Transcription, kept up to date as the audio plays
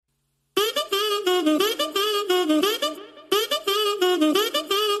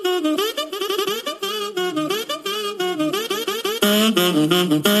Hello,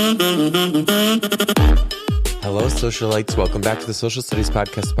 socialites. Welcome back to the Social Studies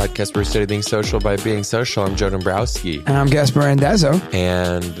Podcast, the podcast where we study being social by being social. I'm Joe Dombrowski. And I'm Gaspar Randazzo.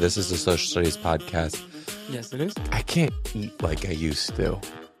 And this is the Social Studies Podcast. Yes, it is. I can't eat like I used to.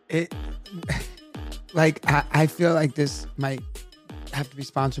 I feel like this might have to be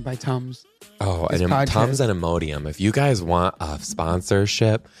sponsored by Tums. Oh, This and podcast. Tums and Imodium. If you guys want a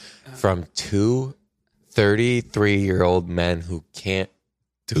sponsorship from two 33-year-old men who can't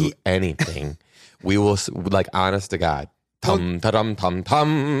do anything, we will, like, honest to God, Tums.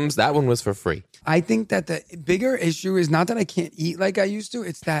 That one was for free. I think that the bigger issue is not that I can't eat like I used to.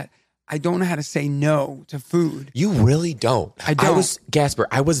 It's that I don't know how to say no to food. You really don't. I don't. Gasper,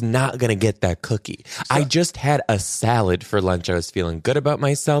 I was not going to get that cookie. I just had a salad for lunch. I was feeling good about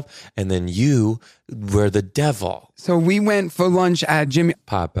myself. And then you were the devil. So we went for lunch at Jimmy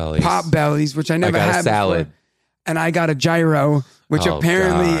Potbellies, which I never got a had salad. before. And I got a gyro, which Oh,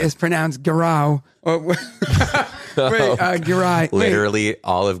 apparently God. is pronounced gyro. Gyro. Literally,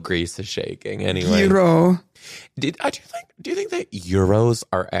 all of Greece is shaking. Anyway, Gyro. do you think that gyros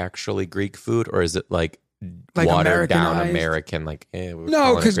are actually Greek food, or is it like watered down Americanized? American? Like, we're No,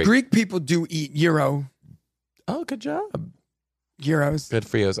 calling it because Greek people do eat gyro. Oh, good job. Gyros. Good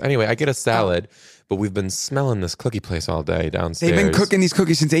for you. Anyway, I get a salad, but we've been smelling this cookie place all day downstairs. They've been cooking these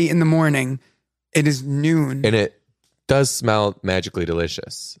cookies since 8 a.m. It is noon. And it does smell magically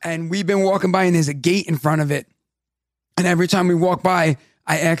delicious. And we've been walking by and there's a gate in front of it. And every time we walk by,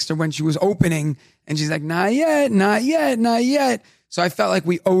 I asked her when she was opening and she's like, not yet, not yet, not yet. So I felt like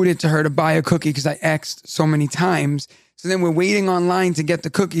we owed it to her to buy a cookie because I asked so many times. So then we're waiting online to get the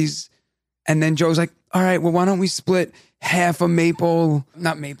cookies. And then Joe's like, all right, well, why don't we split half a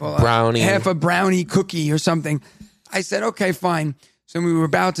Brownie. half a brownie cookie or something. I said, okay, fine. So we were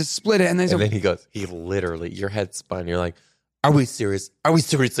about to split it. And And then he goes, your head spun. You're like, are we serious? Are we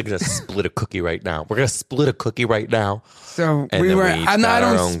seriously going to split a cookie right now? We're going to split a cookie right now. So And we then were, we each I got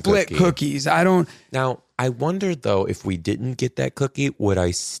our don't own split cookie. cookies. I don't. Now, I wonder, though, if we didn't get that cookie, would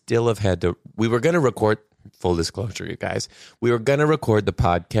I still have had to? We were going to record, full disclosure, you guys. We were going to record the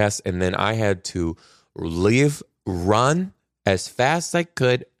podcast, and then I had to run as fast as I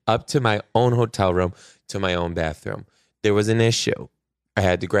could up to my own hotel room, to my own bathroom. There was an issue. I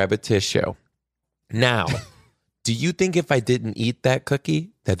had to grab a tissue. Now, do you think if I didn't eat that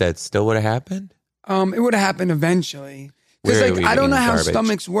cookie, that still would have happened? It would have happened eventually. Where Because are we I don't know eating how garbage?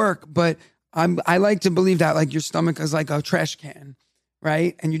 stomachs work, but I like to believe that like your stomach is like a trash can,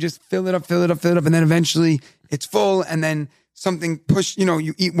 right? And you just fill it up, and then eventually it's full, and then something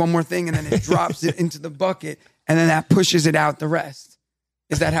you eat one more thing, and then it drops it into the bucket, and then that pushes it out the rest.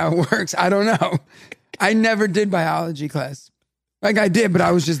 Is that how it works? I don't know. I never did biology class. Like I did, but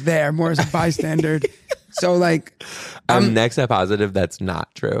I was just there more as a bystander. So like, I'm next to positive that's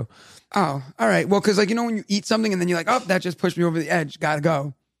not true. oh, all right. Well, because when you eat something and then you're like, oh, that just pushed me over the edge. Gotta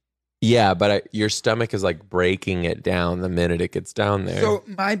go. Yeah, but your stomach is like breaking it down the minute it gets down there. So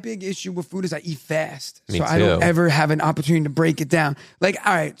my big issue with food is I eat fast. Me so I don't too. ever have an opportunity to break it down. Like,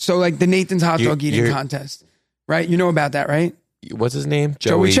 all right. So like the Nathan's hot dog eating contest, right? You know about that, right? What's his name?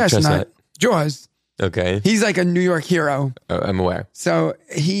 Joey Chestnut. Jaws. Okay, He's like a New York hero. I'm aware. So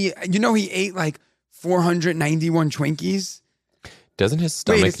he ate like 491 Twinkies. Doesn't his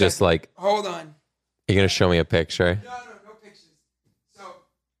stomach Wait a just second. like? Hold on. You're gonna show me a picture? No pictures. So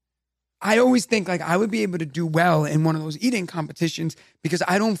I always think like I would be able to do well in one of those eating competitions because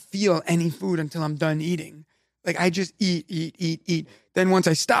I don't feel any food until I'm done eating. Like I just eat. Then once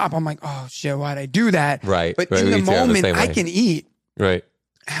I stop, I'm like, oh shit, why'd I do that? Right, But right, in me the too, I'm the moment, same I way. can eat. Right.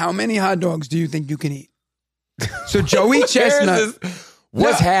 How many hot dogs do you think you can eat? So Joey Chestnut.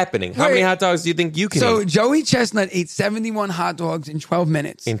 What's No, happening? How wait. many hot dogs do you think you can So eat Joey Chestnut ate 71 hot dogs in 12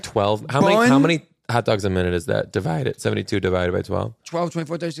 minutes. in 12? How Bun- many hot dogs a minute is that? Divide it. 72 divided by 12. 12,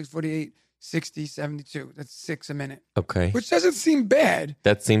 24, 36, 48, 60, 72. That's 6 a minute. Okay, Which doesn't seem bad.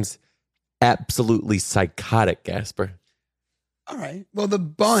 that seems absolutely psychotic, Gasper. All right. Well, the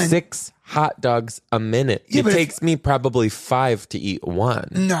bun. 6 hot dogs a minute. Yeah, It but if- takes me probably 5 to eat one.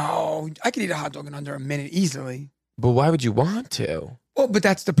 No, I could eat a hot dog in under a minute easily. But why would you want to? Well, but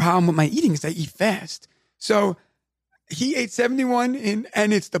that's the problem with my eating is I eat fast. So he ate 71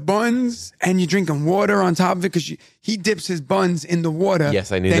 and it's the buns and you're drinking water on top of it because he dips his buns in the water.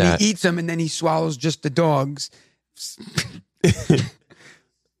 Yes, I knew then that. He eats them and then he swallows just the dogs.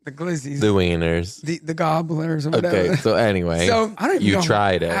 The glizzies. The wieners. The gobblers or whatever. Okay, so anyway, So I don't even you know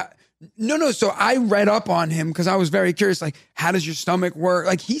tried it. No. So I read up on him because I was very curious. Like, how does your stomach work?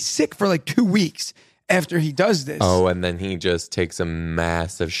 Like, he's sick for like 2 weeks after he does this. Oh, and then he just takes a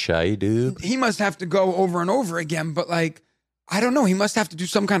massive shite, dude. He must have to go over and over again. But like, I don't know. He must have to do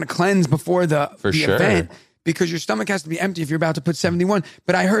some kind of cleanse before the sure. event because your stomach has to be empty if you're about to put 71.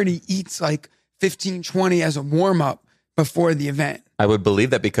 But I heard he eats like 15, 20 as a warm up before the event. I would believe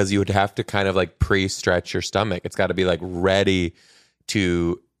that because you would have to kind of like pre-stretch your stomach. It's got to be like ready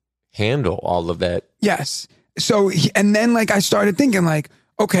to handle all of that. Yes. So, and then like I started thinking like,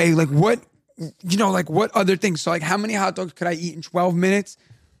 okay, like what, like what other things? So like how many hot dogs could I eat in 12 minutes?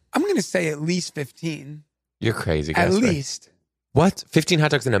 I'm going to say at least 15. You're crazy, At Casper. least. What? 15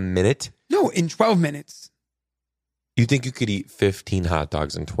 hot dogs in a minute? No, in 12 minutes. You think you could eat 15 hot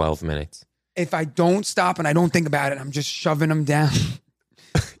dogs in 12 minutes? If I don't stop and I don't think about it, I'm just shoving them down.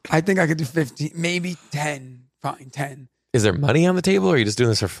 I think I could do 15, maybe 10. Fine, 10. Is there money on the table or are you just doing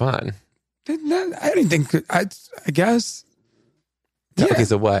this for fun? No, I didn't think, I guess. Yeah. Okay,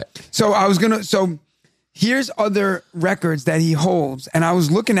 so what? So here's other records that he holds. And I was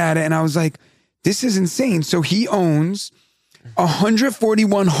looking at it and I was like, this is insane. So he owns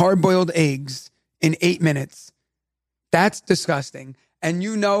 141 hard-boiled eggs in 8 minutes. That's disgusting. And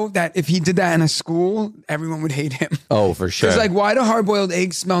you know that if he did that in a school, everyone would hate him. Oh, for sure. It's like, why do hard-boiled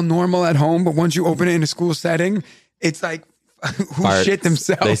eggs smell normal at home, but once you open it in a school setting, it's like, who Farts. shit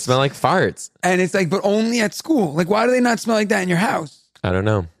themselves? They smell like farts. And it's like, but only at school. Like, why do they not smell like that in your house? I don't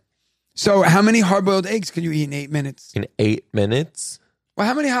know. So how many hard-boiled eggs can you eat in 8 minutes? In 8 minutes? Well,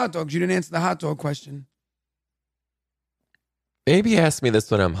 how many hot dogs? You didn't answer the hot dog question. Maybe ask me this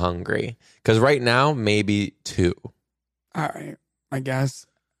when I'm hungry. Because right now, maybe 2. All right, I guess.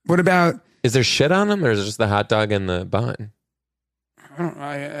 What about... Is there shit on them or is it just the hot dog and the bun? I don't know.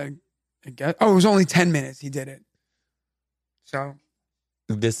 I guess. Oh, it was only 10 minutes he did it. So...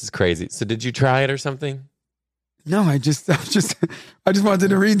 This is crazy. So did you try it or something? No, I just wanted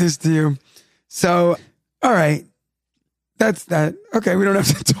to read this to you. So, all right. That's that. Okay, we don't have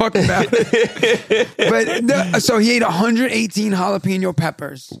to talk about it. But so he ate 118 jalapeno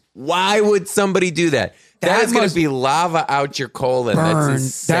peppers. Why would somebody do that? That is going to be lava out your colon. Burn. That's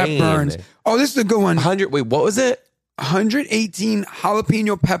insane. That burns. Oh, this is a good one. 100. Wait, what was it? 118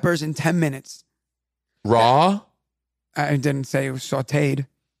 jalapeno peppers in 10 minutes. Raw? I didn't say it was sauteed.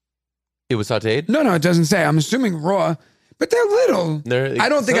 It was sauteed? No, it doesn't say. I'm assuming raw, but they're little. I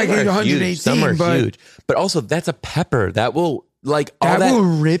don't think I can eat 118. Huge. Some are huge. But also, that's a pepper. That will, like, all that will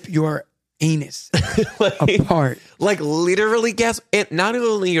rip your anus apart. Like, literally, not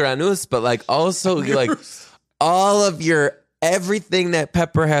only your anus, but, like, also, like, all of your, everything that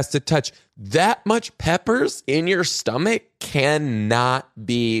pepper has to touch. That much peppers in your stomach cannot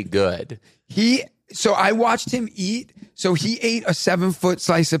be good. So I watched him eat. So he ate a 7-foot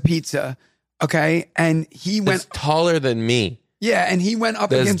slice of pizza. Okay. And he went taller than me. Yeah. And he went up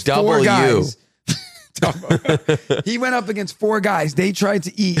That's against double 4 guys. You. He went up against 4 guys. They tried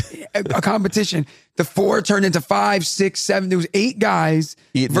to eat a competition. The 4 turned into 5, 6, 7. There was 8 guys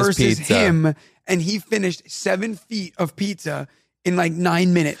eating versus him. And he finished 7 feet of pizza in like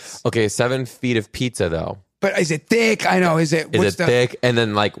 9 minutes. Okay. 7 feet of pizza though. But is it thick? I know. Is it thick? And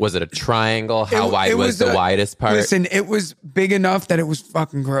then, like, was it a triangle? How wide was the widest part? Listen, it was big enough that it was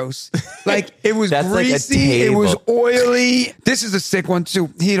fucking gross. Like, it was greasy. Like it was oily. This is a sick one,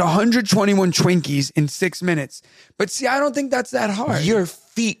 too. He ate 121 Twinkies in 6 minutes. But see, I don't think that's that hard. Your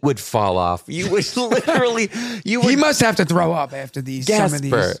feet would fall off. You would literally... He must have to throw up after these. Some of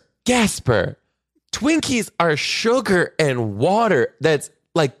these. Gasper. Twinkies are sugar and water.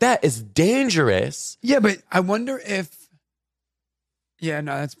 Like, that is dangerous. Yeah, but I wonder if... Yeah,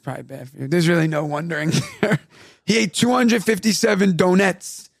 no, that's probably bad for you. There's really no wondering there. He ate 257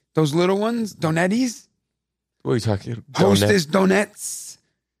 donuts. Those little ones? Donettis? What are you talking about? Hostess donuts.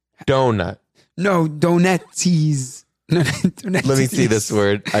 Donut. No, donettis. Let me see this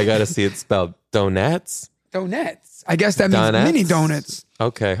word. I got to see it spelled. Donuts? Donuts. I guess that means mini donuts.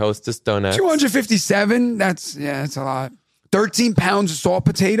 Okay, Hostess donuts. 257? That's a lot. 13 pounds of salt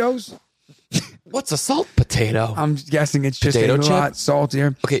potatoes. What's a salt potato? I'm guessing it's just Potato a chip? lot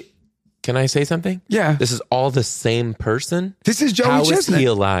saltier. Okay, can I say something? Yeah. This is all the same person? This is Joey How Chestnut. is he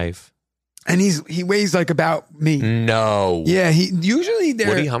alive? And he weighs like about me. No. Yeah, he usually there.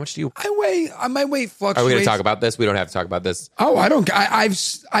 Woody, how much do you... My weight fluctuates. Are we going to talk about this? We don't have to talk about this. Oh, I don't. I've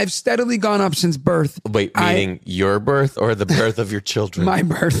steadily gone up since birth. Wait, meaning your birth or the birth of your children? My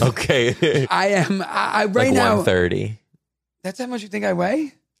birth. Okay. I am. I right like now. 130. That's how much you think I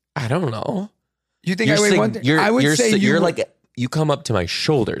weigh? I don't know. You think I weigh 130? I would say you're like, you come up to my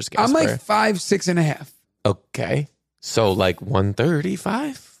shoulders, Gasper. I'm like 5'6.5". Okay. So like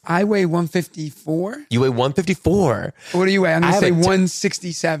 135? I weigh 154. You weigh 154. What do you weigh? I'm going to say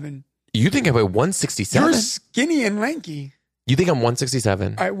 167. You think I weigh 167? You're skinny and lanky. You think I'm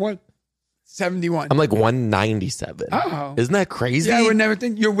 167? I 167. 71. I'm like 197. Oh. Isn't that crazy? Yeah, I would never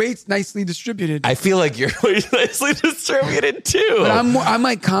think your weight's nicely distributed. I feel like you're nicely distributed too. But I'm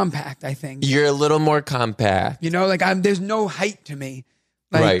like compact, I think. You're a little more compact. You know, like there's no height to me.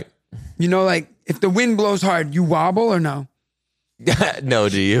 Like, Right. You know, like if the wind blows hard, you wobble or no? No,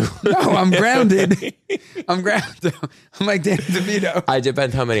 do you? No, I'm grounded. I'm grounded. I'm like Danny DeVito. I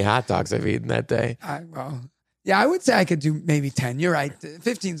depend how many hot dogs I've eaten that day. Yeah, I would say I could do maybe 10. You're right.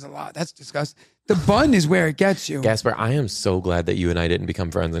 15's a lot. That's disgusting. The bun is where it gets you. Gasper, I am so glad that you and I didn't become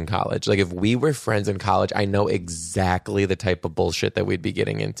friends in college. Like, if we were friends in college, I know exactly the type of bullshit that we'd be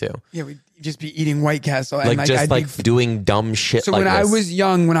getting into. Yeah, we'd just be eating White Castle. And Like just I'd like doing dumb shit So like when this.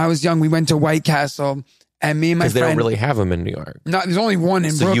 I was young, we went to White Castle, and me and my Because they friend. don't really have them in New York. No, there's only one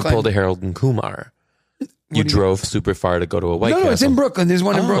in So Brooklyn. you pulled a Harold and Kumar. You drove super far to go to a White Castle. No, it's in Brooklyn. There's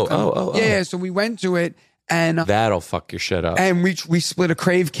one in Brooklyn. Oh. Yeah, so we went to it, and That'll fuck your shit up. and we split a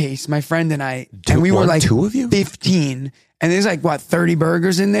Crave case, my friend and I, and we were like two of you? 15, and there's like what 30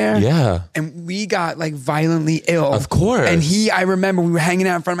 burgers in there. Yeah. And we got like violently ill. Of course. And I remember we were hanging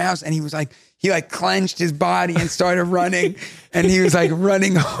out in front of my house, and he clenched his body and started running, and he was like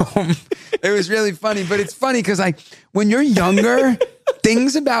running home. It was really funny, but it's funny because like when you're younger,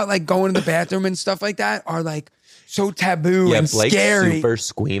 things about like going to the bathroom and stuff like that are like so taboo and Blake's scary. super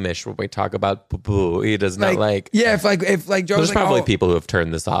squeamish when we talk about poo-poo. He does not like. Yeah, if Joe's There's like, probably oh, people who have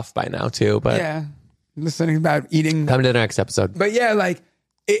turned this off by now too. But yeah, listening about eating. come to the next episode. But yeah, like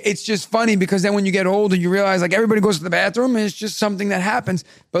it's just funny because then when you get older, you realize like everybody goes to the bathroom and it's just something that happens.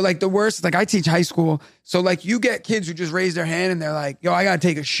 But like the worst, like I teach high school. So like you get kids who just raise their hand and they're like, yo, I got to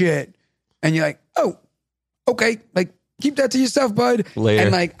take a shit. And you're like, oh, okay. Like keep that to yourself, bud. Later.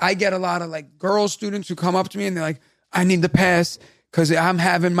 And like I get a lot of like girl students who come up to me and they're like, I need the pass because I'm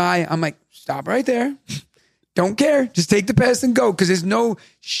like, stop right there. Don't care. Just take the pass and go because there's no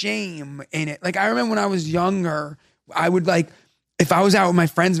shame in it. Like I remember when I was younger, I would like, if I was out with my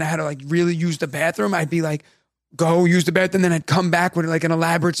friends and I had to like really use the bathroom, I'd be like, go use the bathroom. Then I'd come back with like an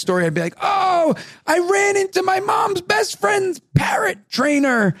elaborate story. I'd be like, oh, I ran into my mom's best friend's parrot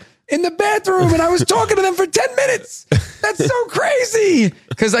trainer in the bathroom and I was talking to them for 10 minutes. That's so crazy.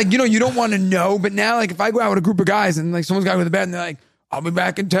 Cause like, you know, you don't want to know. But now like if I go out with a group of guys and like someone's got to go to the bathroom, they're like, I'll be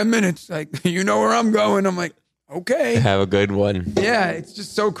back in 10 minutes. Like, you know where I'm going. I'm like, okay. Have a good one. Yeah. It's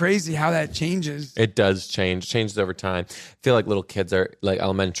just so crazy how that changes. It does changes over time. I feel like little kids are like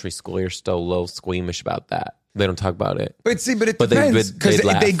elementary school. You're still a little squeamish about that. They don't talk about it. But see, but it But they- depends they'd because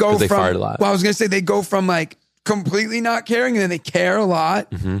laugh they go 'cause they from. fart a lot. Well, I was gonna say they go from like completely not caring, and then they care a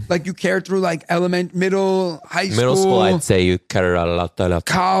lot. Like you care through like middle, high school, Middle school, I'd say you care a lot.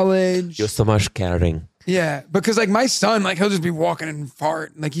 college. You're so much caring. Yeah, because like my son, like he'll just be walking and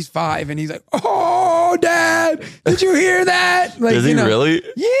fart. Like he's 5, and he's like, "Oh, Dad, did you hear that?" Like, Does he really?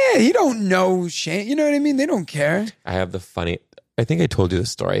 Yeah, he don't know shame. You know what I mean? They don't care. I have I think I told you the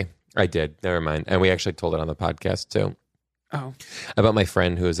story. I did. Never mind. And we actually told it on the podcast too. Oh, About my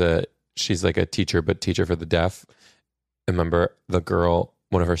friend she's like a teacher, but teacher for the deaf. I remember the girl,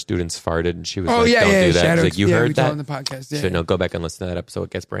 one of her students farted and she was oh like, yeah, don't yeah. do that. Shadows. She's like, you yeah, we heard told that? on the podcast. Yeah. So no, go back and listen to that episode.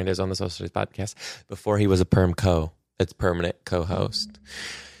 Guess Brandes on the Social Studies podcast before he was a it's permanent co-host.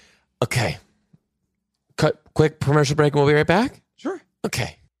 Okay. Quick commercial break and we'll be right back. Sure.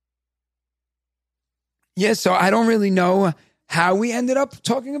 Okay. Yeah, so I don't really know how we ended up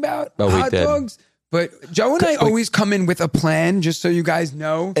talking about hot did. dogs, but Joe and I always come in with a plan, just so you guys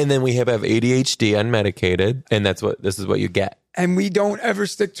know, And then we have ADHD unmedicated, and this is what you get. and we don't ever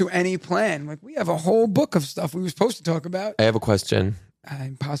stick to any plan. Like we have a whole book of stuff we were supposed to talk about. I have a question.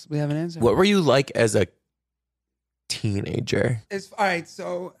 I possibly have an answer. What were you like as a teenager? All right,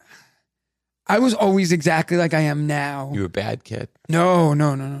 so I was always exactly like I am now. You were a bad kid. No,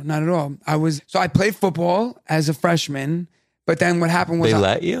 not at all. I played football as a freshman, but then what happened was They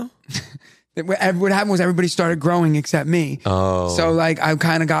let you? what happened was everybody started growing except me. Oh. So like I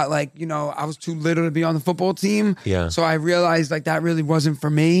kind of got like, I was too little to be on the football team. Yeah. So I realized like that really wasn't for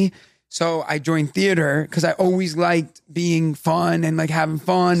me. So I joined theater because I always liked being fun and like having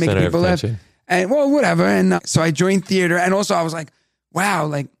fun, making Center of people laugh. attention. And well, whatever. And so I joined theater. And also I was like, wow,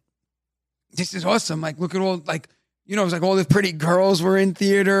 like this is awesome. Like look at all like, it was like all the pretty girls were in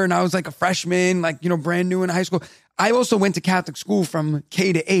theater and I was like a freshman, like, brand new in high school. I also went to Catholic school from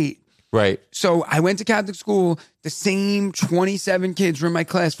K to 8. Right. So I went to Catholic school. The same 27 kids were in my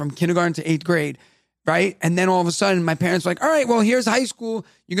class from kindergarten to 8th grade, right? And then all of a sudden, my parents were like, all right, well, here's high school.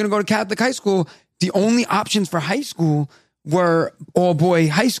 You're going to go to Catholic high school. The only options for high school were all boy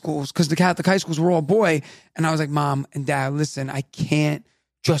high schools because the Catholic high schools were all boy. And I was like, Mom and Dad, listen, I can't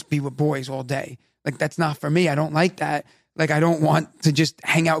just be with boys all day. Like, that's not for me. I don't like that. Like, I don't want to just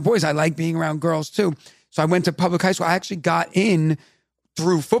hang out with boys. I like being around girls too. So I went to public high school. I actually got in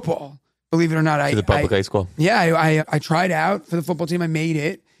through football, believe it or not. To the public high school. Yeah, I tried out for the football team. I made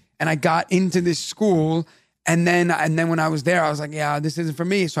it, and I got into this school. And then when I was there, I was like, yeah, this isn't for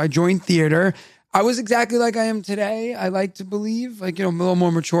me. So I joined theater. I was exactly like I am today. I like to believe, like, you know, I'm a little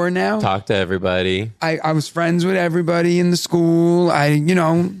more mature now. Talk to everybody. I was friends with everybody in the school. I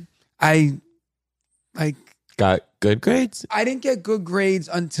Got good grades? I didn't get good grades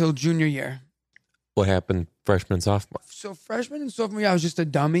until junior year. What happened freshman, sophomore? So freshman and sophomore year, I was just a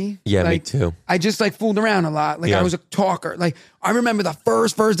dummy. Yeah, like, me too. I just like fooled around a lot. Like Yeah. I was a talker. Like I remember the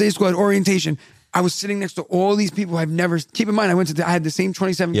first day of school at orientation, I was sitting next to all these people I've never, keep in mind, I had the same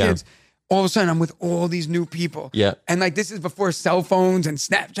 27 Yeah. kids. All of a sudden I'm with all these new people. Yeah. And like, this is before cell phones and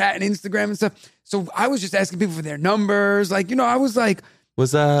Snapchat and Instagram and stuff. So I was just asking people for their numbers. Like, you know, I was like,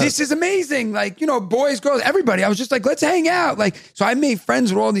 this is amazing. Like, you know, boys, girls, everybody. I was just like, let's hang out. Like, so I made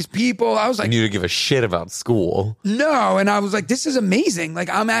friends with all these people. I was like, you to give a shit about school. no. And I was like, this is amazing. Like,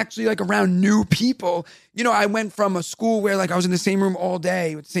 I'm actually like around new people. You know, I went from a school where like I was in the same room all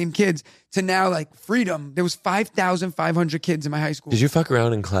day with the same kids to now like freedom. There was 5,500 kids in my high school. Did you fuck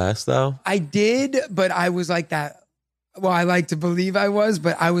around in class though? I did, but I was like that. Well, I like to believe I was,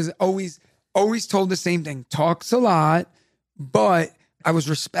 but I was always told the same thing. Talks a lot, but I was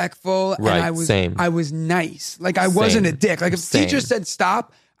respectful Right, and I was same. I was nice. Like I wasn't a dick. Like if Same. teacher said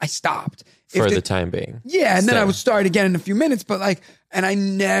stop, I stopped. For If the time being. yeah, and then I Same. would start again in a few minutes, but like, and I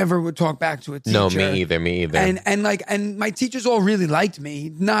never would talk back to a teacher. No, me either. And my teachers all really liked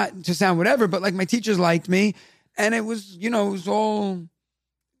me, not to sound whatever, but like my teachers liked me, and it was, you know, it was all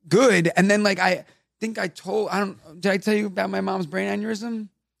good. And then like I think did I tell you about my mom's brain aneurysm?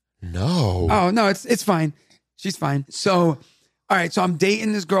 No. Oh no, it's fine. She's fine. So, all right, so I'm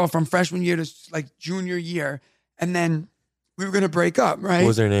dating this girl from freshman year to like junior year, and then we were gonna break up, right? What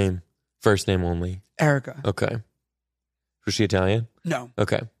was her name? First name only. Erica. Okay. Was she Italian? No,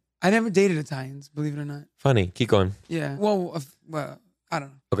 Okay. I never dated Italians, believe it or not. Funny. Keep going. Yeah. Well, I don't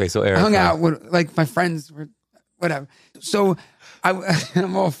know. Okay, so I Erica. hung out with like my friends were whatever. So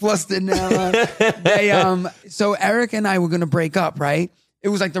I'm all flustered now. So Eric and I were gonna break up, right? It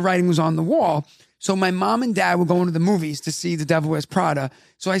was like the writing was on the wall. So my mom and dad were going to the movies to see The Devil Wears Prada.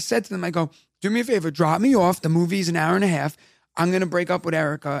 So I said to them, I go, do me a favor, drop me off. The movie's an hour and a half. I'm going to break up with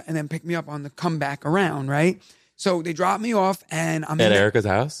Erica and then pick me up on the comeback around, right? So they dropped me off and I'm At Erica's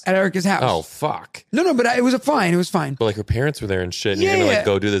house? At Erica's house. Oh, fuck. No, but it was fine. It was fine. But like her parents were there and shit, and you're Yeah. gonna like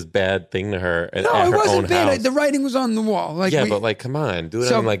go do this bad thing to her at No, her it own wasn't bad. house. The writing was on the wall. Like Yeah, but like, come on, do it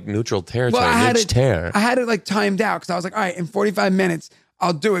So- on like neutral territory. I had tear. I had it like timed out because I was like, all right, in 45 minutes,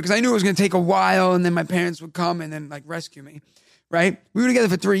 I'll do it. Because I knew it was going to take a while and then my parents would come and then like rescue me, right? We were together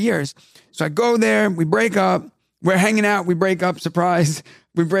for 3 years. So I go there, we break up, we're hanging out, we break up, surprise.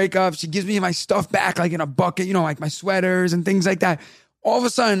 We break up. She gives me my stuff back like in a bucket, you know, like my sweaters and things like that. All of a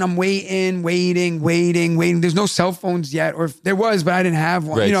sudden, I'm waiting. There's no cell phones yet, or if there was, but I didn't have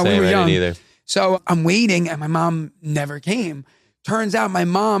one. Right, you know, same, we were I young. didn't either. So I'm waiting, and my mom never came. Turns out my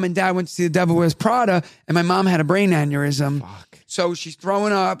mom and dad went to see The Devil Wears Prada, and my mom had a brain aneurysm. Fuck. So she's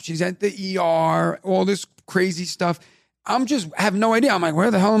throwing up. She's at the ER, all this crazy stuff. I'm just have no idea. I'm like, where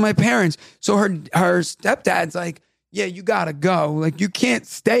the hell are my parents? So her stepdad's like, yeah, you gotta go. Like, you can't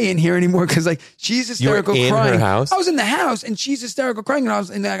stay in here anymore because like she's hysterical in crying. her house? I was in the house and she's hysterical crying,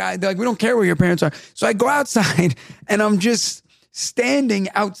 and they're like, we don't care where your parents are. So I go outside and I'm just standing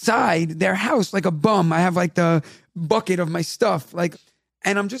outside their house like a bum. I have like the bucket of my stuff, like,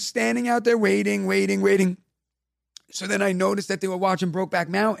 and I'm just standing out there waiting. So then I noticed that they were watching Brokeback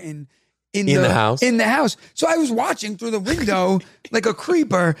Mountain in the house? In the house. So I was watching through the window like a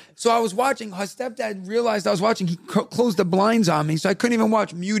creeper. So I was watching. Her stepdad realized I was watching. He closed the blinds on me. So I couldn't even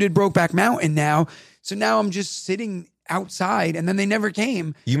watch muted Brokeback Mountain now. So now I'm just sitting outside and then they never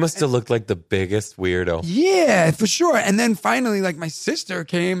came. You must have looked like the biggest weirdo. Yeah, for sure. And then finally, like my sister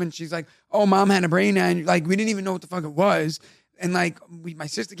came and she's like, oh, mom had a brain aneurysm. Like we didn't even know what the fuck it was. And like my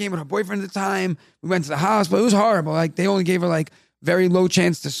sister came with her boyfriend at the time. We went to the hospital. It was horrible. Like they only gave her like very low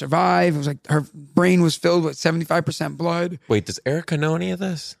chance to survive. It was like her brain was filled with 75% blood. Wait, does Erica know any of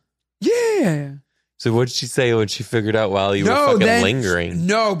this? Yeah. So what did she say when she figured out while you were fucking lingering?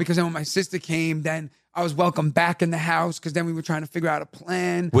 No, because then when my sister came, then I was welcomed back in the house because then we were trying to figure out a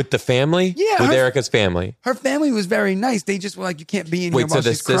plan. With the family? Yeah, With her- Erica's family? Her family was very nice. They just were like, you can't be in here Wait, so while the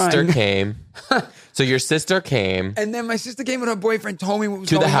she's sister crying. came. So your sister came And then my sister came with her boyfriend, told me what was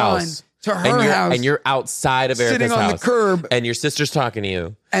to going the house. on. To her house. And you're outside of Erica's Sitting on house. the curb. And your sister's talking to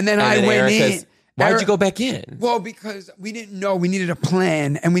you. And then I went Erica's, in. Why'd you go back in? Well, because we didn't know. We needed a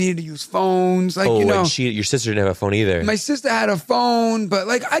plan, and we needed to use phones. Like, you know, and your sister didn't have a phone either. my sister had a phone, but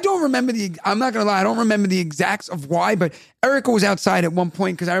like I don't remember I'm not gonna lie, I don't remember the exacts of why. But Erica was outside at one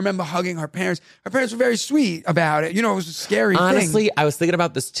point because I remember hugging her parents. Her parents were very sweet about it. You know, it was a scary thing. Honestly, I was thinking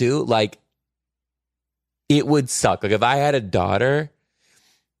about this too. Like, it would suck. Like, if I had a daughter,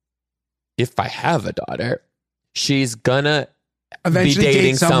 if I have a daughter, she's gonna Eventually be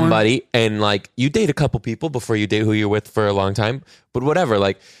dating date someone. somebody, and like, you date a couple people before you date who you're with for a long time, but whatever,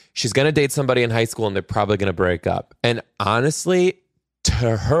 like, she's gonna date somebody in high school and they're probably gonna break up. And honestly,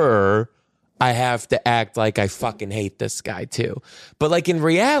 to her, I have to act like I fucking hate this guy too. But like, in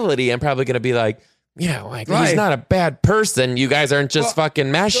reality, I'm probably gonna be like, yeah, like, he's Right. not a bad person. You guys aren't just fucking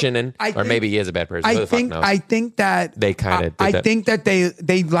meshing, and I or think- maybe he is a bad person. Who the fuck knows? I think that They kinda did I that. think that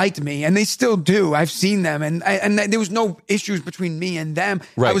they liked me, and they still do. I've seen them, and there was no issues between me and them.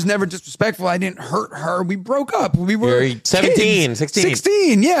 I Right. was never disrespectful. I didn't hurt her. We broke up. We were You're 17, kids. 16.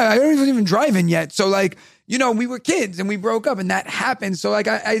 16. Yeah, I wasn't even driving yet. So like, you know, we were kids and we broke up, and that happened. So like,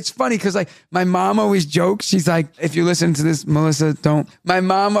 it's funny because like my mom always jokes. She's like, if you listen to this, Melissa, don't. My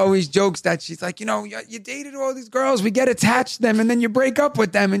mom always jokes that she's like, you know, you dated all these girls, we get attached to them, and then you break up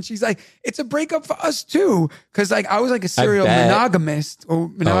with them, and she's like, it's a breakup for us too, because like I was like a serial bet. monogamist.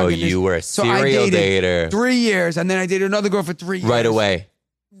 Oh, you were a So I serial dated dater. 3 years, and then I dated another girl for 3 years. Right away.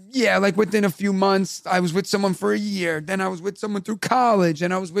 Yeah, like within a few months, I was with someone for a year. Then I was with someone through college,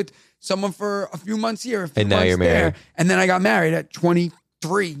 and I was with someone for a few months here, a few And now months you're married. there. And then I got married at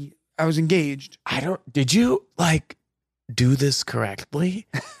 23. I was engaged. Did you like do this correctly?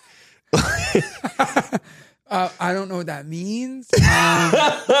 I don't know what that means.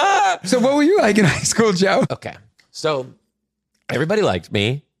 So what were you like in high school, Joe? Okay. So everybody liked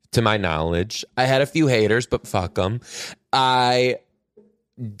me, to my knowledge. I had a few haters, but fuck them.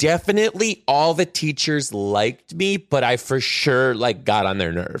 Definitely all the teachers liked me, but I for sure like got on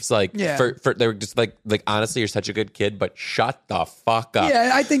their nerves. Like, Yeah. for they were just like honestly, you're such a good kid, but shut the fuck up.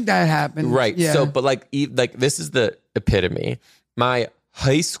 Yeah, I think that happened. Right. Yeah. So, but like this is the epitome. My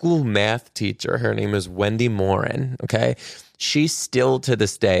high school math teacher, her name is Wendy Morin. Okay. She still to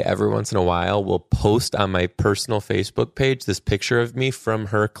this day, every once in a while, will post on my personal Facebook page this picture of me from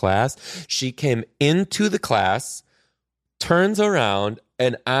her class. She came into the class, turns around,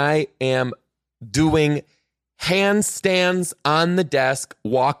 and I am doing handstands on the desk,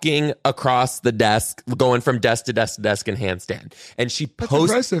 walking across the desk, going from desk to desk to desk in handstand. And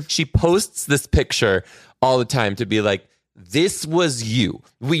impressive. she posts this picture all the time to be like, this was you.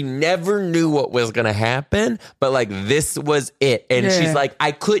 We never knew what was going to happen, but like, this was it. And Yeah. she's like,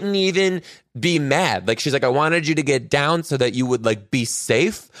 I couldn't even be mad. Like, she's like, I wanted you to get down so that you would like be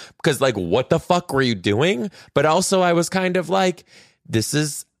safe, because like, what the fuck were you doing? But also I was kind of like, this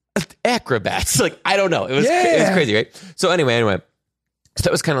is acrobats. Like, I don't know. It was crazy, right? So anyway, so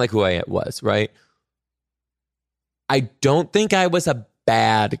that was kind of like who I was, right? I don't think I was a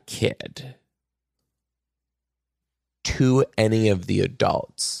bad kid to any of the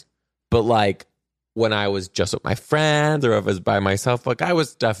adults, but like when I was just with my friends or if I was by myself, like I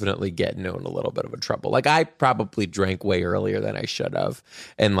was definitely getting in a little bit of a trouble. Like I probably drank way earlier than I should have,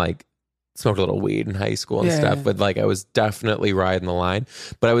 and like smoked a little weed in high school and Yeah. stuff, but like I was definitely riding the line,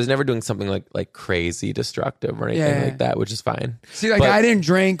 but I was never doing something like crazy destructive or anything Yeah. like that, which is fine. See, like But- I didn't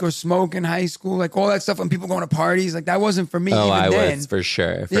drink or smoke in high school, like all that stuff when people going to parties, like that wasn't for me. Oh, even I then. was for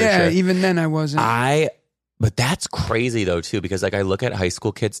sure. Yeah, even then I wasn't. But that's crazy though too, because like I look at high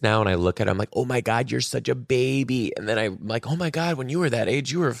school kids now and I look at them like, oh my God, you're such a baby. And then I'm like, oh my God, when you were that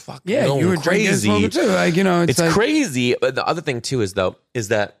age, you were fucking Yeah, going you were drinking and crazy. smoking too. Like, you know, It's like, crazy. But the other thing too is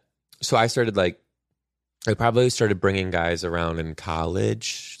that, so I started I probably started bringing guys around in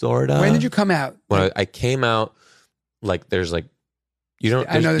college, sort of. when did you come out? When I came out, like there's like, you don't,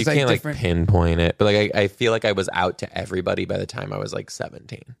 I know you there's, like, can't like different- pinpoint it, but like I feel like I was out to everybody by the time I was like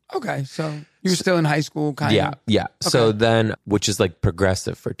 17. Okay, so you were still in high school, kind Yeah, of. yeah. So Okay. then, which is like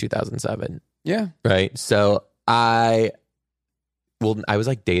progressive for 2007, Yeah. right? So I was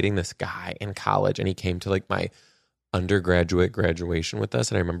like dating this guy in college, and he came to like my undergraduate graduation with us,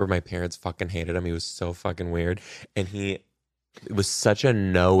 and I remember my parents fucking hated him. He was so fucking weird, and he was such a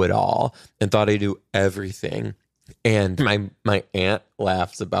know-it-all and thought he knew everything. And my aunt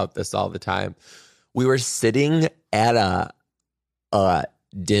laughs about this all the time. We were sitting at a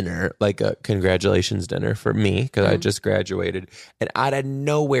dinner, like a congratulations dinner for me, because I just graduated. And out of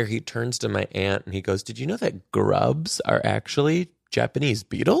nowhere, he turns to my aunt and he goes, "Did you know that grubs are actually Japanese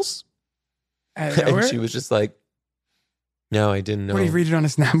beetles?" Out of And nowhere? she was just like, No, I didn't know. What, did you read it on a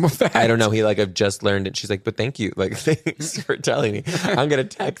Snapple fact? I don't know. He like, I've just learned it. She's like, but thank you. Like, thanks for telling me. I'm going to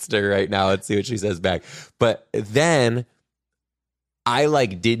text her right now and see what she says back. But then I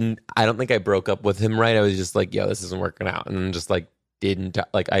don't think I broke up with him, right? I was just like, yo, this isn't working out. And then just like,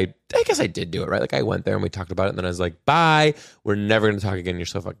 I guess I did do it, right? Like I went there and we talked about it. And then I was like, bye. We're never going to talk again. You're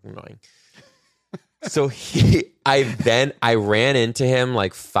so fucking annoying. So I ran into him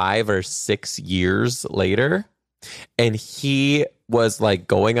like 5 or 6 years later. And he was like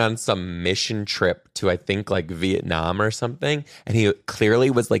going on some mission trip to, I think, like Vietnam or something. And he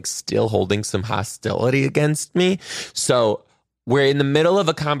clearly was like still holding some hostility against me. So we're in the middle of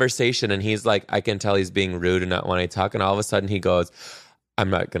a conversation and he's like, I can tell he's being rude and not wanting to talk. And all of a sudden he goes,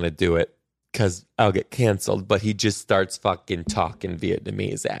 I'm not going to do it because I'll get canceled. But he just starts fucking talking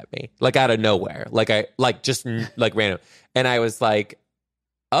Vietnamese at me, like out of nowhere. Just random. And I was like,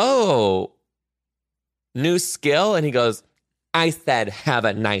 oh, new skill. And he goes, I said, have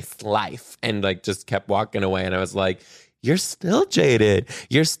a nice life. And like just kept walking away. And I was like, you're still jaded.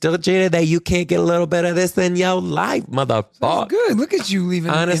 You're still jaded that you can't get a little bit of this in your life, motherfucker. That's good. Look at you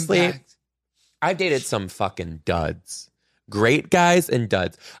leaving Honestly, an impact. I've dated some fucking duds. Great guys and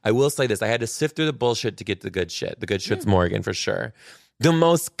duds. I will say this. I had to sift through the bullshit to get the good shit. The good shit's Morgan for sure. The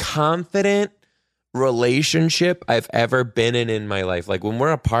most confident relationship I've ever been in my life. Like when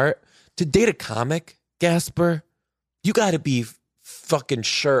we're apart, to date a comic, Gasper, you got to be fucking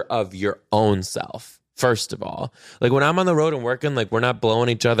sure of your own self. First of all, like when I'm on the road and working, like we're not blowing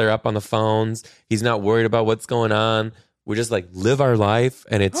each other up on the phones. He's not worried about what's going on. We just like live our life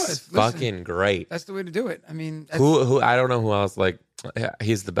and it's fucking great. That's the way to do it. I mean, who I don't know who else, like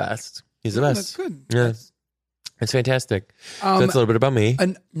he's the best. He's the best. That's good. Yeah. It's fantastic. So that's a little bit about me.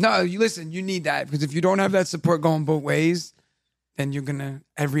 No, you listen, you need that because if you don't have that support going both ways, then you're going to,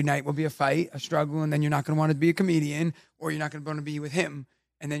 every night will be a fight, a struggle, and then you're not going to want to be a comedian or you're not going to want to be with him.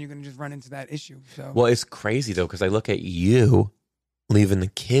 And then you're going to just run into that issue. So, well, it's crazy though, because I look at you leaving the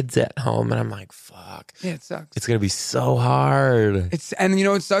kids at home and I'm like, fuck. Yeah, it sucks. It's going to be so hard. And you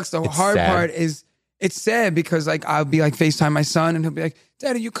know what sucks? The hard part is it's sad because like I'll be like FaceTime my son and he'll be like,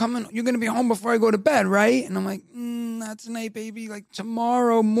 Dad, are you coming? You're going to be home before I go to bed, right? And I'm like, not tonight, baby. Like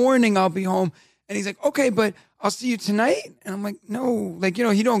tomorrow morning I'll be home. And he's like, okay, but I'll see you tonight. And I'm like, no, like, you know,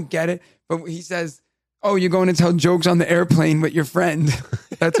 he don't get it. But he says, oh, you're going to tell jokes on the airplane with your friend.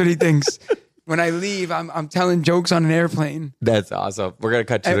 That's what he thinks. When I leave, I'm telling jokes on an airplane. That's awesome. We're going to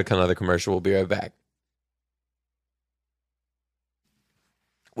cut to another commercial. We'll be right back.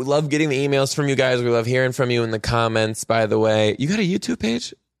 We love getting the emails from you guys. We love hearing from you in the comments, by the way. You got a YouTube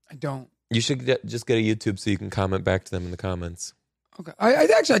page? I don't. You should just get a YouTube so you can comment back to them in the comments. Okay. I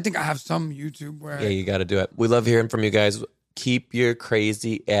think I have some YouTube where... Yeah, you got to do it. We love hearing from you guys. Keep your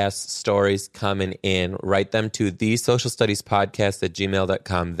crazy ass stories coming in. Write them to the social studies podcast at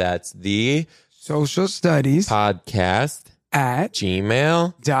gmail.com. That's the social studies podcast at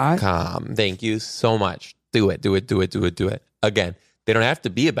gmail.com. Thank you so much. Do it. Again, they don't have to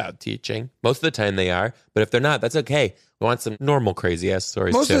be about teaching. Most of the time they are, but if they're not, that's okay. We want some normal crazy ass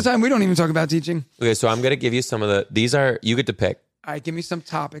stories. Most of the time we don't even talk about teaching. Okay, so I'm going to give you some of these are, you get to pick. All right, give me some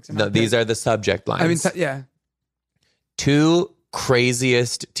topics. No, these are the subject lines. Yeah. 2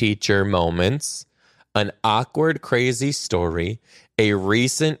 craziest teacher moments, an awkward, crazy story, a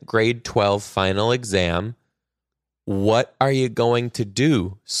recent grade 12 final exam. What are you going to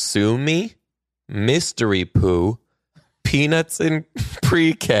do? Sue me? Mystery poo? Peanuts in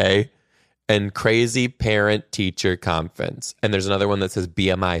pre-K? And crazy parent-teacher conference. And there's another one that says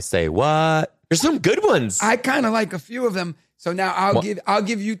BMI say what? There's some good ones. I kind of like a few of them. So now I'll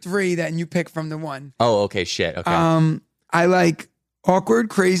give you 3 that and you pick from the one. Oh, okay, shit. Okay. I like awkward,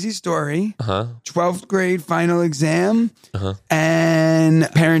 crazy story, 12th grade final exam, and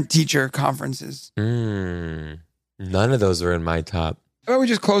parent-teacher conferences. None of those are in my top. How about we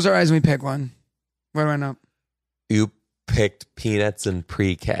just close our eyes and we pick one? What do I know? You picked Peanuts and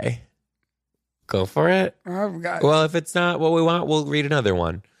pre-K. Go for it. Well, if it's not what we want, we'll read another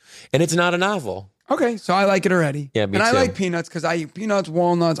one. And it's not a novel. Okay, so I like it already. Yeah, me too. I like peanuts because I eat peanuts,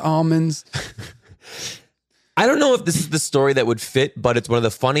 walnuts, almonds. I don't know if this is the story that would fit, but it's one of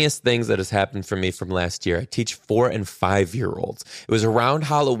the funniest things that has happened for me from last year. I teach 4 and 5-year-olds. It was around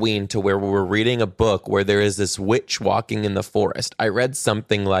Halloween to where we were reading a book where there is this witch walking in the forest. I read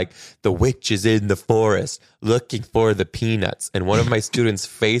something like, the witch is in the forest looking for the peanuts. And one of my students'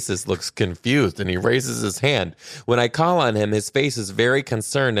 faces looks confused and he raises his hand. When I call on him, his face is very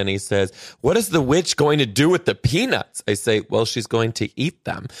concerned and he says, what is the witch going to do with the peanuts? I say, well, she's going to eat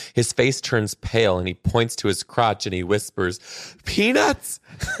them. His face turns pale and he points to his crotch and he whispers, peanuts?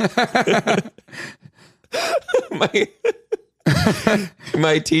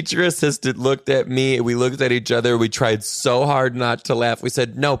 My teacher assistant looked at me. We looked at each other. We tried so hard not to laugh. We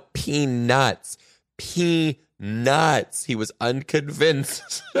said, no, peanuts. Peanuts. He was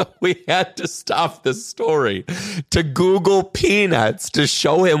unconvinced. So we had to stop the story to Google peanuts to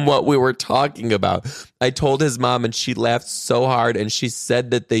show him what we were talking about. I told his mom and she laughed so hard, and she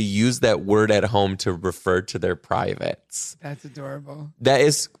said that they use that word at home to refer to their privates. That's adorable. That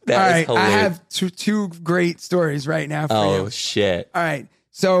is Hilarious. I have two great stories right now for you. Oh, shit. All right.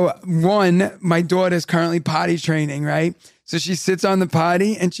 So one, my daughter's currently potty training, right? So she sits on the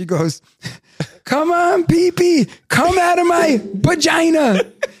potty and she goes, come on, pee-pee, come out of my vagina.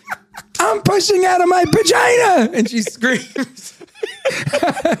 I'm pushing out of my vagina. And she screams.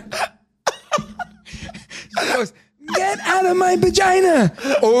 She goes, get out of my vagina,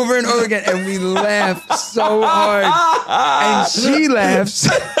 over and over again. And we laugh so hard. And she laughs.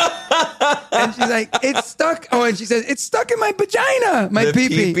 And she's like, it's stuck. Oh, and she says, it's stuck in my vagina. My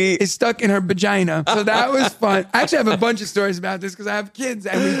pee-pee is stuck in her vagina. So that was fun. I actually have a bunch of stories about this because I have kids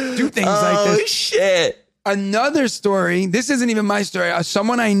and we do things like this. Oh, shit. Another story, this isn't even my story.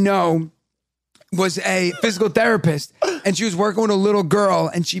 Someone I know was a physical therapist, and she was working with a little girl,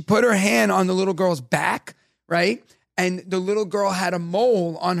 and she put her hand on the little girl's back, right? And the little girl had a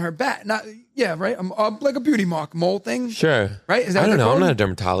mole on her back. Right? Like a beauty mark, mole thing. Sure. Right? Is that I don't know. called? I'm not a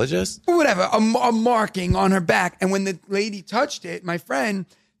dermatologist. Whatever. A marking on her back. And when the lady touched it, my friend,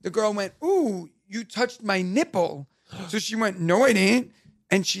 the girl went, ooh, you touched my nipple. So she went, no, I didn't.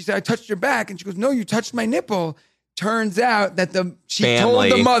 And she said, I touched your back. And she goes, no, you touched my nipple. Turns out that she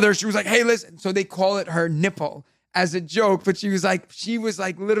told the mother, she was like, hey, listen. So they call it her nipple as a joke. But she was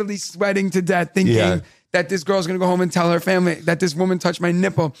like literally sweating to death thinking that this girl's going to go home and tell her family that this woman touched my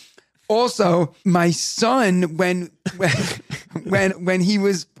nipple. Also, my son, when he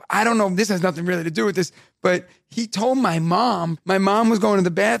was, I don't know, this has nothing really to do with this, but he told my mom was going to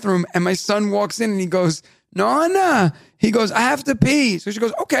the bathroom, and my son walks in and he goes, no. He goes, I have to pee. So she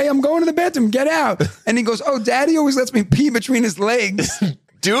goes, okay, I'm going to the bathroom, get out. And he goes, oh, daddy always lets me pee between his legs.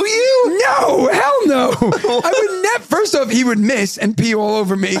 Do you? No, hell no. I would never. First off, he would miss and pee all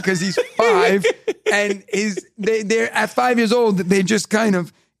over me because he's 5, and they're at 5 years old. They just kind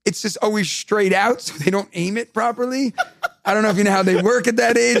of, it's just always straight out, so they don't aim it properly. I don't know if you know how they work at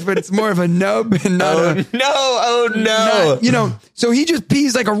that age, but it's more of a nub and not no. So he just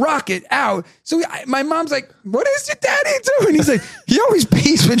pees like a rocket out. So my mom's like, what is your daddy doing? He's like, he always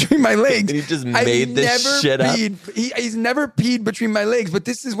pees between my legs. And he just made this shit up. He's never peed between my legs, but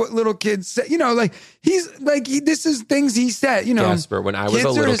this is what little kids say. This is things he said, Jasper, when I was a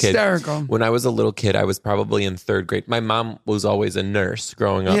little kid, hysterical. When I was a little kid, I was probably in 3rd grade. My mom was always a nurse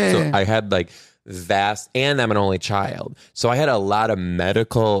growing up. So I had and I'm an only child. So I had a lot of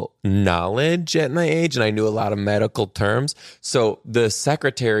medical knowledge at my age, and I knew a lot of medical terms. So the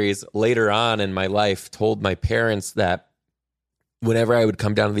secretaries later on in my life told my parents that whenever I would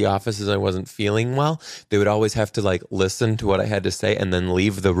come down to the office as I wasn't feeling well, they would always have to listen to what I had to say and then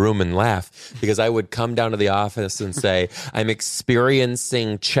leave the room and laugh, because I would come down to the office and say, I'm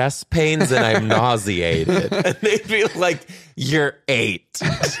experiencing chest pains and I'm nauseated. And they'd be like, you're 8.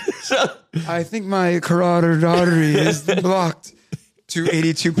 I think my carotid artery is blocked to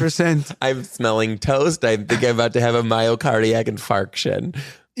 82%. I'm smelling toast. I think I'm about to have a myocardiac infarction.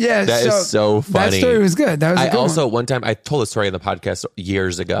 Yeah, that is so funny. That story was good. That was a good also, one time, I told a story on the podcast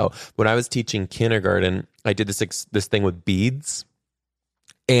years ago. When I was teaching kindergarten, I did this thing with beads.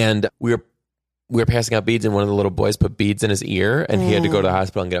 And we were passing out beads, and one of the little boys put beads in his ear, and he had to go to the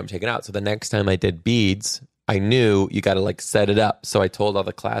hospital and get them taken out. So the next time I did beads, I knew you got to set it up. So I told all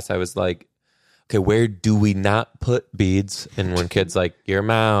the class, I was like, okay, where do we not put beads? And one kid's like, your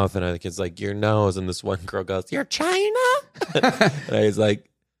mouth. And other kid's like, your nose. And this one girl goes, your China? And I was like,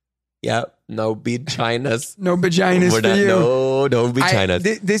 yep, no bead chinas. No vaginas for you. No bead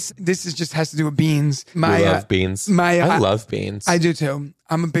chinas. This is just has to do with beans. I love beans. I love beans. I do too.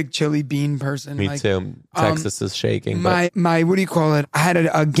 I'm a big chili bean person. Me too. Texas is shaking. My what do you call it? I had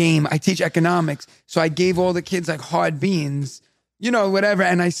a game. I teach economics. So I gave all the kids hard beans, whatever.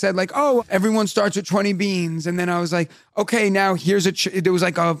 And I said everyone starts with 20 beans. And then I was like, okay, now here's there was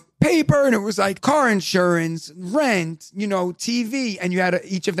a paper, and it was car insurance, rent, TV. And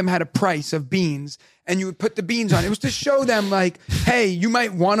each of them had a price of beans, and you would put the beans on. It was to show them hey, you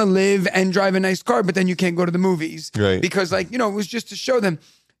might want to live and drive a nice car, but then you can't go to the movies. Right. Because it was just to show them.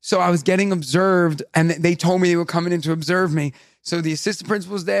 So I was getting observed, and they told me they were coming in to observe me. So the assistant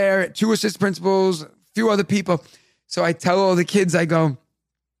principal was there, 2 assistant principals, a few other people. So I tell all the kids, I go,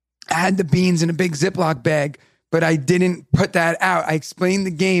 I had the beans in a big Ziploc bag, but I didn't put that out. I explained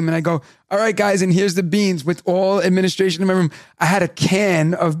the game and I go, all right, guys, and here's the beans with all administration in my room. I had a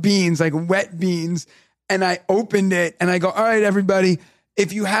can of beans, like wet beans, and I opened it and I go, all right, everybody,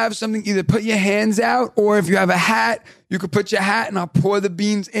 if you have something, either put your hands out or if you have a hat, you could put your hat and I'll pour the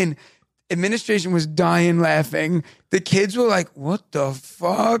beans in. Administration was dying laughing. The kids were like, what the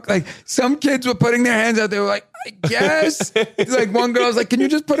fuck? Like some kids were putting their hands out. They were like, I guess. Like one girl was like, can you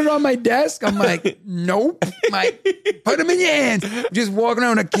just put it on my desk? I'm like, nope. I'm like, put them in your hands. Just walking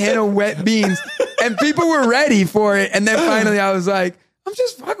around with a can of wet beans. And people were ready for it. And then finally I was like, I'm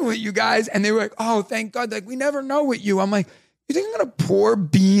just fucking with you guys. And they were like, oh, thank God. Like, we never know with you. I'm like, you think I'm going to pour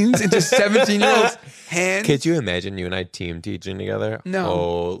beans into 17-year-olds' hands? Could you imagine you and I team teaching together? No.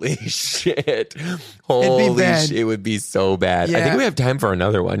 Holy shit. Holy shit. It would be so bad. Yeah. I think we have time for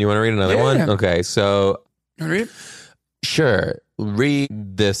another one. You want to read another one? Okay, so. You want to read it? Sure.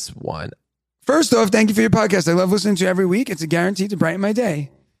 Read this one. First off, thank you for your podcast. I love listening to you every week. It's a guarantee to brighten my day.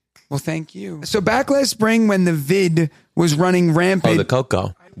 Well, thank you. So back last spring when the vid was running rampant. Oh, the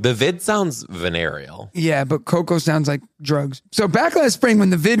cocoa. The vid sounds venereal. Yeah, but cocoa sounds like drugs. So back last spring when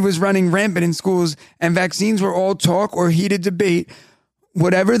the vid was running rampant in schools and vaccines were all talk or heated debate,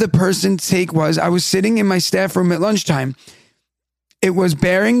 whatever the person's take was, I was sitting in my staff room at lunchtime. It was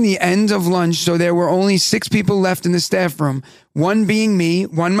bearing the end of lunch, so there were only 6 people left in the staff room, one being me,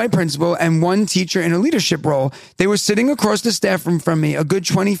 one my principal, and one teacher in a leadership role. They were sitting across the staff room from me, a good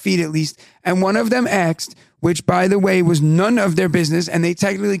 20 feet at least, and one of them asked, which, by the way, was none of their business, and they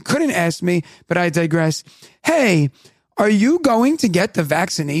technically couldn't ask me, but I digress. Hey, are you going to get the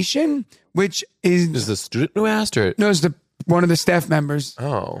vaccination? Which is the student who asked her? No, it's one of the staff members.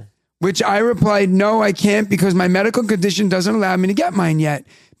 Oh. Which I replied, no, I can't because my medical condition doesn't allow me to get mine yet.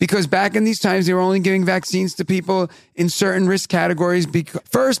 Because back in these times, they were only giving vaccines to people in certain risk categories.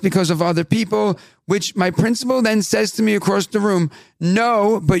 First, because of other people, which my principal then says to me across the room,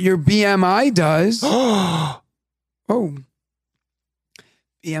 no, but your BMI does. Oh.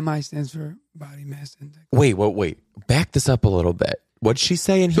 BMI stands for body mass index. Wait. Back this up a little bit. What'd she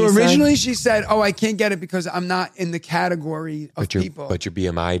say? And so originally she said, oh, I can't get it because I'm not in the category of people. But your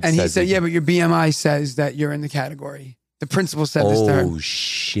BMI and he said, yeah, but your BMI says that you're in the category. The principal said this to her. Oh,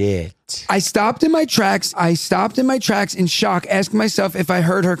 shit. I stopped in my tracks in shock, asking myself if I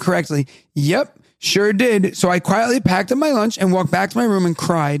heard her correctly. Yep, sure did. So I quietly packed up my lunch and walked back to my room and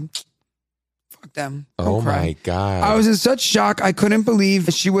cried. Fuck them. Don't cry. My God. I was in such shock. I couldn't believe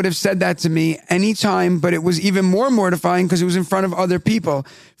she would have said that to me anytime, but it was even more mortifying because it was in front of other people.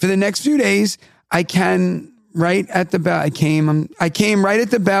 For the next few days, I came right at the bell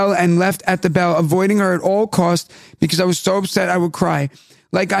and left at the bell, avoiding her at all costs because I was so upset I would cry.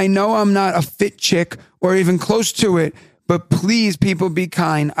 Like, I know I'm not a fit chick or even close to it, but please, people, be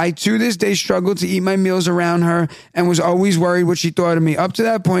kind. I, to this day, struggled to eat my meals around her and was always worried what she thought of me. Up to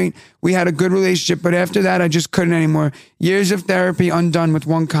that point, we had a good relationship, but after that, I just couldn't anymore. Years of therapy undone with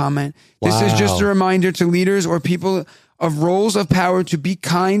one comment. Wow. This is just a reminder to leaders or people of roles of power to be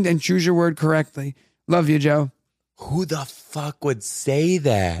kind and choose your word correctly. Love you, Joe. Who the fuck would say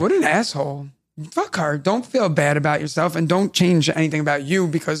that? What an asshole. Fuck her. Don't feel bad about yourself and don't change anything about you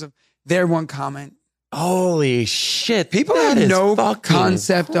because of their one comment. Holy shit. People have no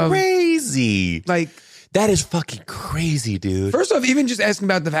concept of crazy. Like, that is fucking crazy, dude. First off, even just asking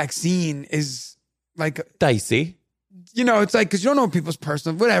about the vaccine is like dicey. You know, it's like, because you don't know people's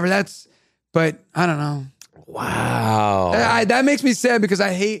personal, whatever. But I don't know. Wow. That makes me sad because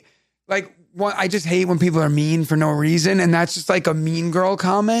I hate, I just hate when people are mean for no reason, and that's just like a mean girl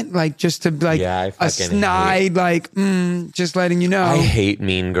comment, like just to a snide, just letting you know. I hate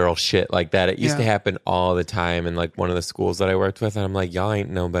mean girl shit like that. It used to happen all the time in like one of the schools that I worked with, and I'm like, y'all ain't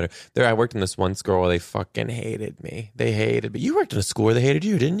no better. I worked in this one school where they fucking hated me. They hated me. You worked in a school where they hated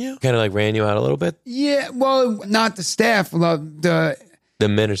you, didn't you? Kind of like ran you out a little bit. Yeah, well, not the staff, the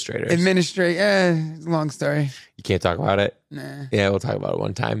administrators. Long story. You can't talk about it? Nah. Yeah, we'll talk about it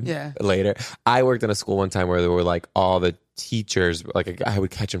one time. Yeah. Later. I worked in a school one time where there were like all the teachers, like I would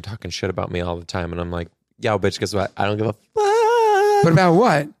catch them talking shit about me all the time. And I'm like, yo, bitch, guess what? I don't give a fuck. But about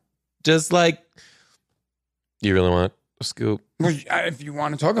what? Just like, you really want a scoop? Well, if you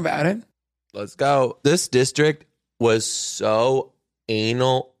want to talk about it. Let's go. This district was so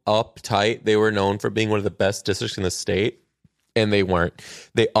anal uptight. They were known for being one of the best districts in the state. And they weren't.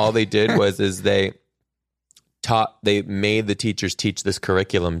 All they did was they made the teachers teach this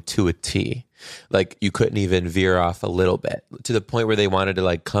curriculum to a T. Like, you couldn't even veer off a little bit, to the point where they wanted to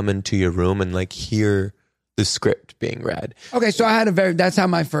like come into your room and like hear the script being read. Okay, so I had that's how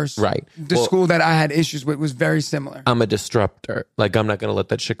my first, Right. The Well, school that I had issues with was very similar. I'm a disruptor. Like, I'm not going to let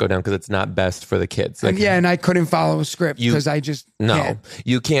that shit go down because it's not best for the kids. Like, And I couldn't follow a script because I just no, can't.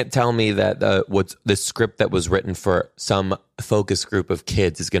 you can't tell me that what's the script that was written for some focus group of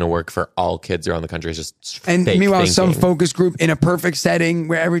kids is going to work for all kids around the country. It's just And fake meanwhile, thinking. some focus group in a perfect setting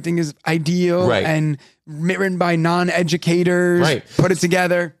where everything is ideal Right. and written by non-educators, Right. put it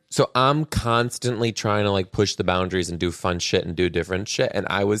together. So I'm constantly trying to like push the boundaries and do fun shit and do different shit. And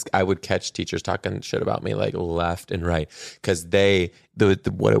I would catch teachers talking shit about me like left and right because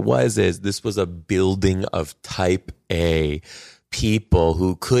what it was is this was a building of type A people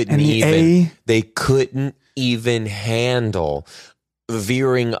who couldn't And the even A? they couldn't even handle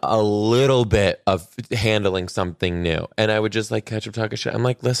veering a little bit of handling something new. And I would just like catch up talking shit. I'm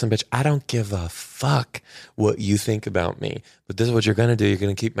like, listen, bitch, I don't give a fuck what you think about me. But this is what you're going to do. You're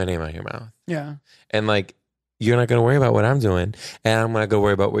going to keep my name out of your mouth. Yeah. And like, you're not going to worry about what I'm doing. And I'm not going to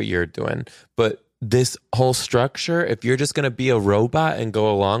worry about what you're doing. But this whole structure, if you're just going to be a robot and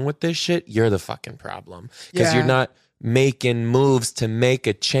go along with this shit, you're the fucking problem. Because you're not making moves to make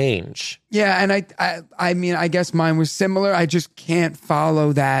a change. Yeah, and I mean, I guess mine was similar. I just can't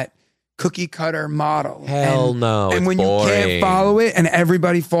follow that cookie cutter model. Hell no, And it's when you can't boring. follow it and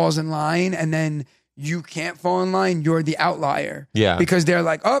everybody falls in line and then you can't fall in line, you're the outlier. Yeah. Because they're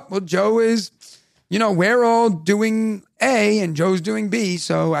like, oh, well, Joe is, we're all doing A and Joe's doing B.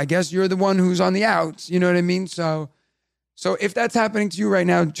 So I guess you're the one who's on the outs. You know what I mean? So if that's happening to you right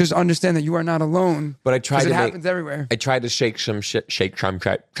now, just understand that you are not alone. But I tried to it happens everywhere. I tried to shake some shit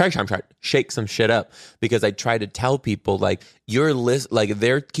up because I tried to tell people like like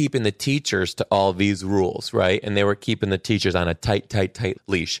they're keeping the teachers to all these rules, right? And they were keeping the teachers on a tight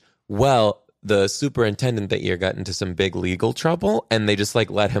leash. Well, the superintendent that year got into some big legal trouble and they just like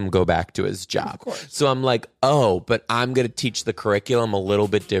let him go back to his job. Of course. So I'm like, oh, but I'm going to teach the curriculum a little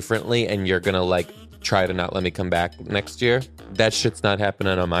bit differently and you're going to like try to not let me come back next year. That shit's not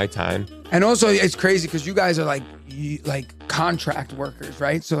happening on my time. And also, it's crazy because you guys are like contract workers,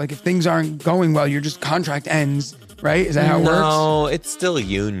 right? So like if things aren't going well, your just contract ends, right? Is that how it works? No, it's still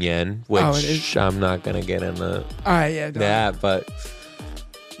union, which Oh, it is? I'm not going to get into All right, yeah. that, but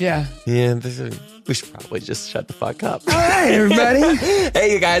Yeah. yeah, we should probably just shut the fuck up. All right, everybody.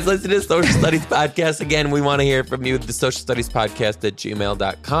 Hey, you guys, listen to the Social Studies Podcast. Again, we want to hear from you. The Social Studies Podcast at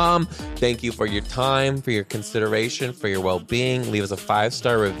gmail.com. Thank you for your time, for your consideration, for your well-being. Leave us a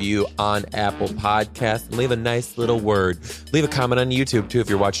 5-star review on Apple Podcasts. And leave a nice little word. Leave a comment on YouTube, too, if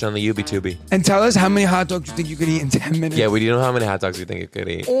you're watching on the YouTuber. And tell us how many hot dogs you think you could eat in 10 minutes. Yeah, we do know how many hot dogs you think you could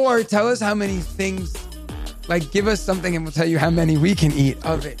eat. Or tell us how many things, like give us something and we'll tell you how many we can eat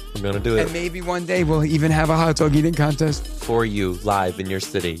of it. I'm going to do And it maybe one day we'll even have a hot dog eating contest. for you live in your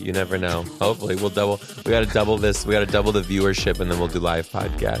city. You never know. Hopefully, we got to double this. We got to double the viewership and then we'll do live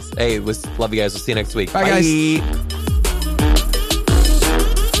podcasts. Hey, love you guys. We'll see you next week. Bye, guys.